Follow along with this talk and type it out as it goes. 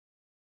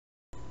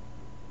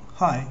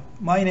Hi,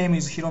 my name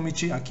is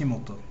Hiromichi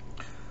Akimoto.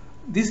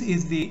 This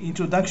is the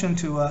introduction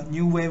to a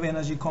new wave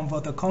energy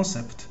converter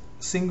concept,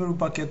 single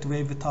bucket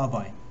wave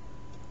turbine.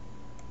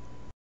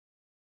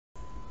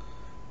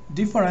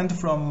 Different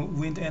from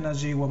wind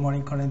energy or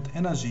marine current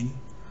energy,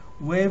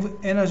 wave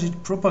energy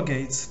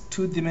propagates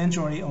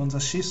two-dimensionally on the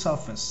sea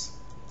surface.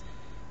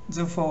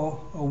 Therefore,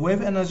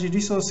 wave energy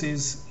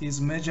resources is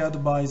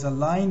measured by the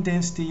line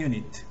density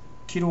unit,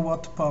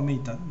 kilowatt per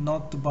meter,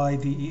 not by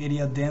the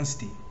area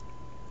density.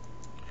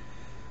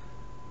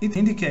 It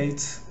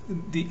indicates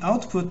the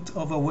output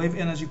of a wave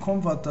energy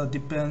converter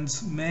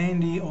depends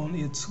mainly on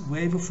its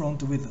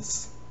wavefront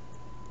width.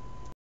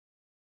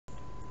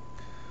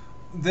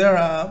 There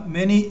are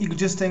many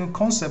existing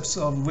concepts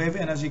of wave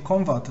energy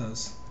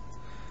converters.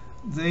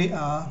 They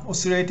are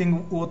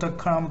oscillating water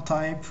column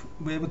type,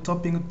 wave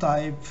topping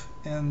type,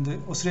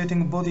 and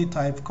oscillating body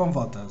type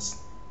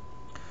converters.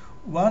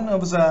 One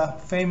of the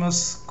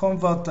famous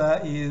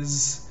converter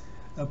is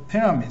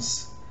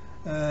Pyramis.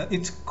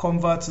 It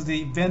converts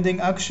the bending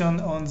action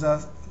on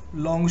the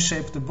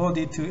long-shaped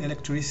body to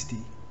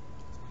electricity.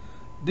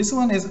 This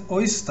one is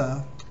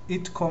Oyster.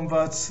 It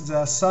converts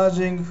the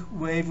surging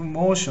wave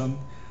motion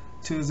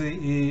to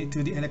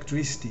the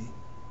electricity.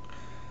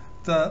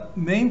 The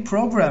main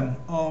problem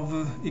of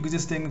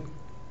existing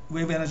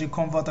wave energy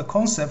converter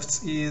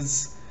concepts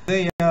is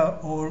they are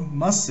all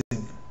massive.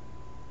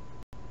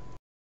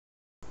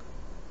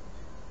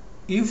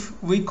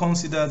 If we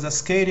consider the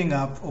scaling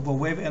up of a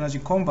wave energy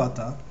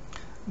converter,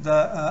 the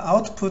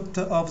output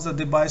of the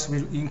device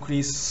will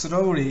increase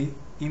slowly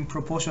in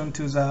proportion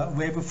to the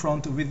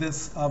wavefront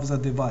width of the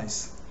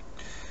device.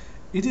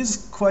 It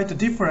is quite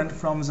different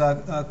from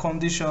the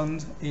condition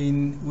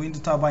in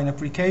wind turbine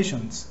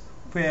applications,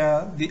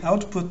 where the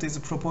output is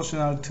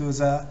proportional to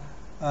the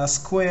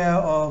square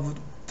of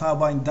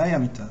turbine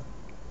diameter.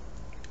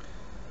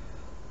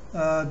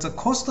 The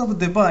cost of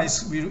the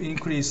device will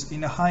increase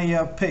in a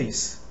higher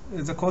pace.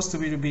 The cost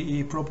will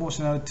be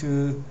proportional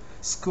to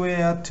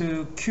square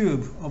to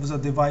cube of the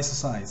device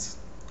size.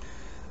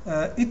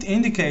 It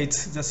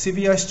indicates the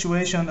severe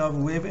situation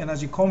of wave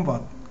energy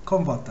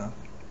converter.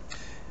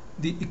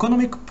 The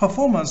economic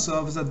performance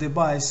of the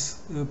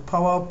device,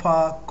 power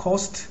per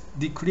cost,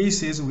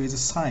 decreases with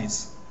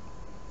size.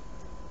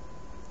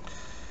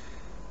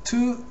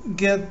 To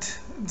get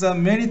the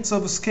merits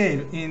of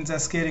scale in the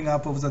scaling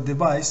up of the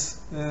device,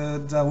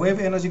 the wave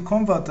energy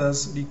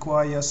converters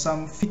require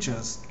some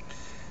features.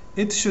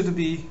 It should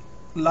be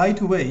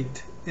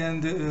lightweight,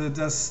 and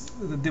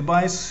the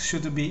device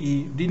should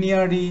be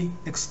linearly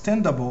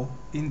extendable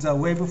in the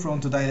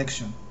wavefront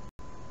direction.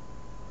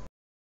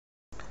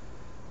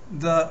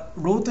 The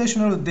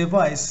rotational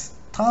device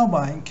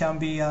turbine can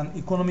be an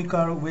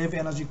economical wave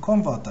energy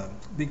converter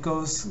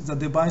because the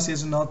device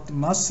is not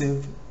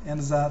massive and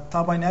the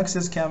turbine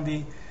axis can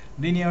be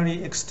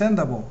linearly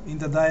extendable in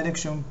the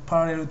direction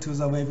parallel to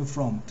the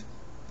wavefront.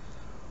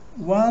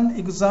 One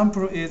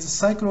example is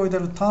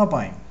cycloidal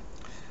turbine.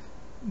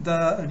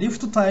 The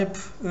lift-type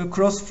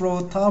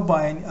cross-flow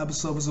turbine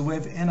absorbs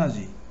wave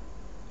energy.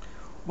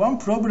 One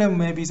problem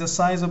may be the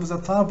size of the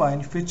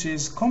turbine, which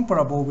is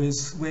comparable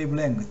with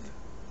wavelength.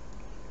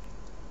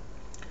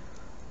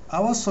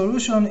 Our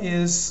solution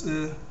is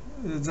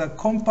the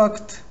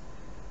compact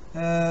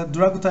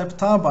drag-type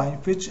turbine,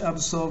 which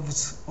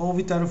absorbs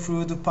orbital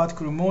fluid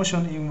particle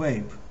motion in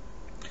wave.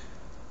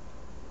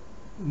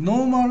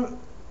 Normal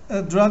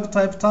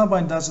drag-type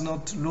turbine does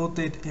not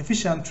rotate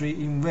efficiently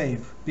in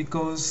wave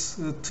because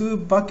two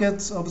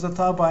buckets of the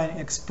turbine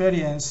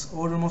experience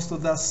almost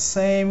the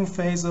same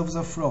phase of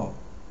the flow.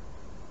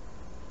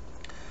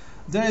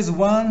 There is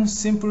one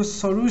simple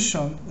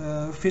solution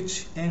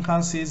which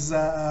enhances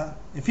the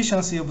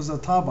efficiency of the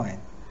turbine.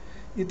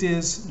 It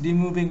is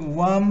removing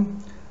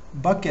one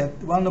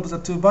of the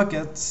two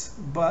buckets,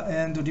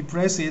 and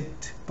replace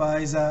it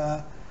by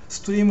the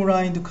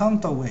streamlined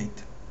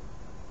counterweight.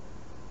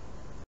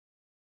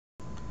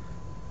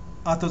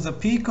 At the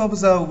peak of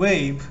the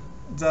wave,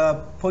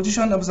 the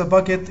position of the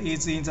bucket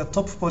is in the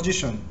top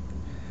position.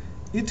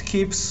 It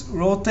keeps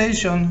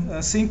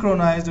rotation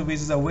synchronized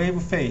with the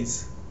wave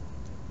phase.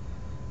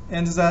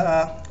 And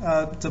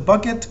the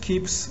bucket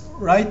keeps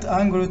right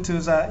angle to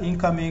the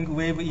incoming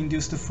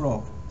wave-induced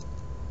flow.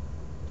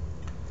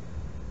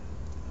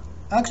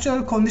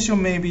 Actual condition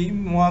may be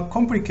more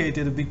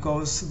complicated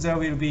because there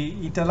will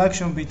be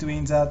interaction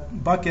between the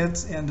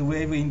buckets and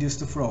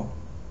wave-induced flow.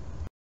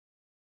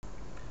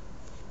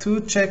 To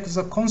check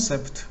the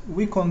concept,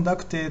 we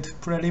conducted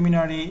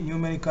preliminary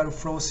numerical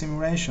flow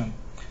simulation.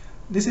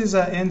 This is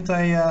an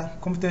entire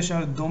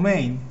computational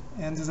domain,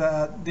 and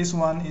this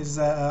one is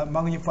a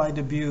magnified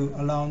view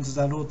around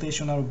the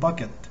rotational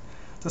bucket.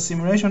 The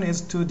simulation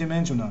is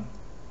two-dimensional.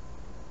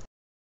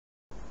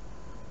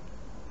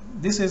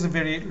 This is a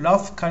very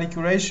rough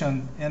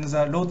calculation, and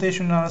the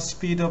rotational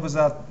speed of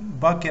the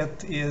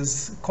bucket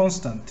is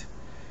constant,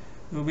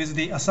 with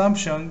the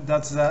assumption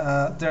that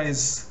there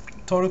is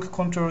torque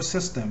control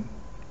system.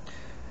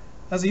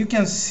 As you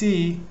can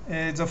see,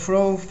 the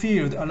flow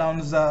field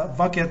around the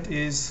bucket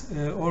is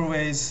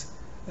always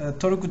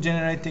torque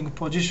generating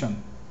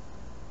position.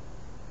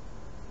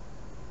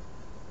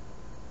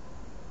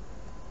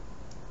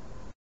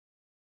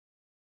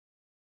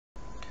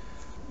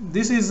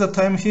 This is the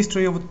time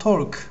history of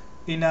torque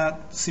in a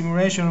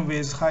simulation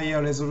with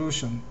higher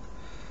resolution.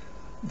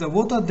 The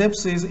water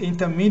depth is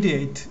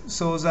intermediate,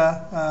 so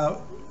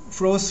the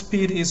flow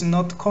speed is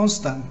not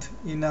constant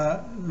in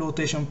a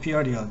rotation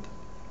period.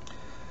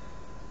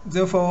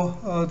 Therefore,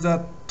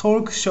 the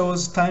torque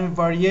shows time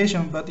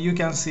variation, but you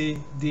can see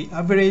the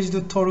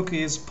averaged torque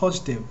is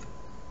positive.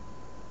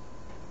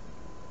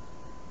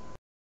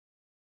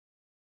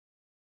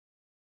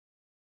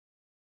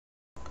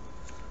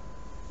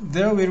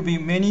 There will be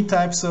many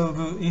types of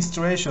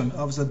installation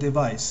of the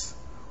device.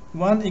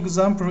 One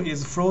example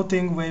is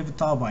floating wave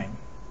turbine.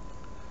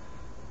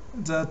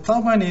 The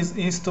turbine is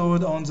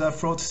installed on the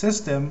float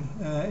system,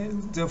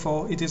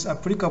 therefore it is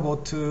applicable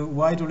to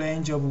wide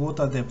range of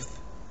water depth.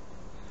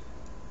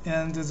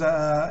 And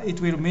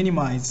it will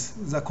minimize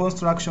the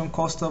construction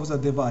cost of the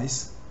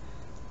device.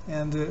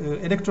 And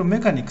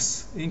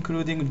electromechanics,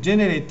 including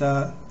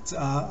generators,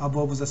 are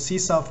above the sea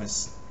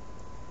surface.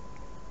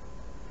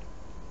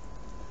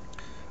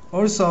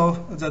 Also,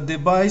 the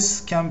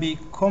device can be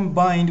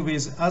combined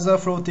with other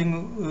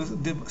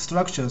floating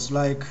structures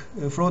like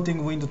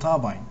floating wind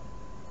turbine.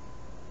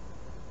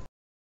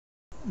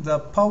 The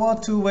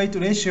power-to-weight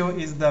ratio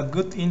is the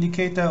good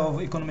indicator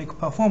of economic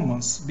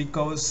performance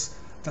because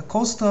the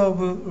cost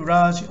of a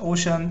large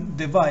ocean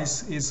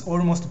device is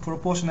almost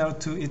proportional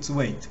to its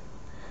weight.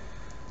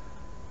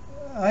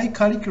 I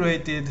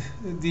calculated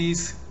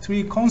these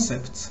three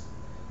concepts.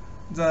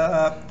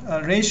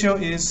 The ratio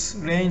is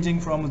ranging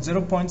from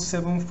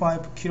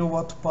 0.75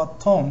 kilowatt per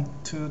ton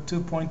to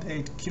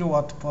 2.8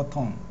 kilowatt per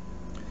ton.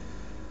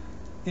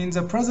 In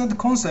the present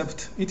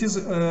concept, it is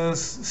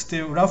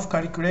still rough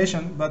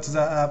calculation, but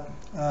the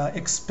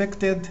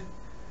expected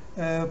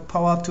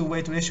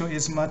power-to-weight ratio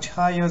is much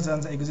higher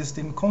than the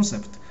existing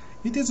concept.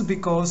 It is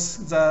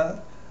because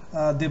the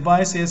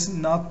device is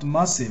not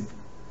massive.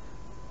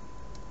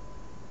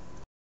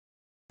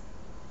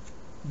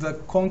 The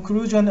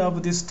conclusion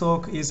of this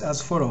talk is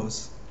as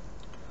follows.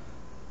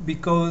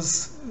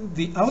 Because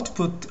the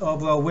output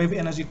of a wave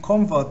energy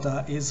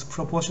converter is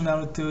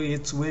proportional to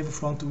its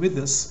wavefront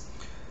width,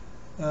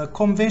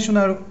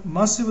 conventional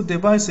massive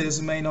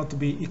devices may not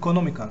be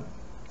economical.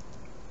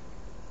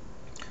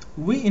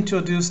 We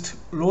introduced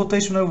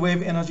rotational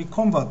wave energy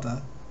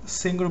converter,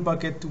 single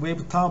bucket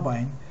wave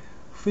turbine,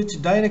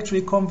 which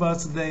directly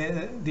converts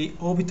the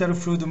orbital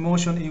fluid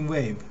motion in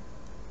wave.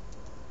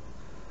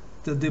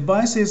 The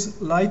device is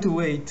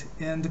lightweight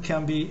and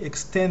can be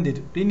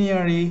extended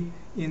linearly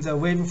in the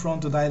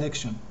wavefront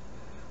direction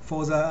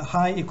for the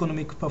high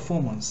economic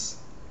performance.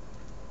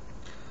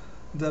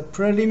 The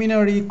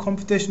preliminary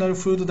computational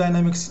fluid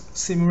dynamics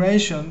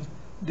simulation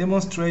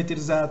demonstrated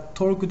the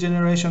torque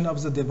generation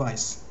of the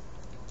device.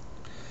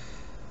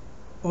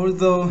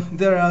 Although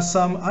there are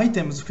some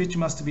items which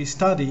must be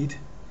studied,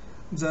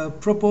 the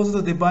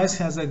proposed device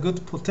has a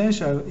good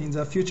potential in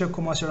the future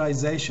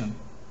commercialization.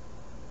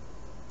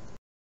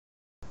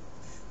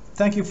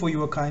 Thank you for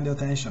your kind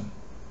attention.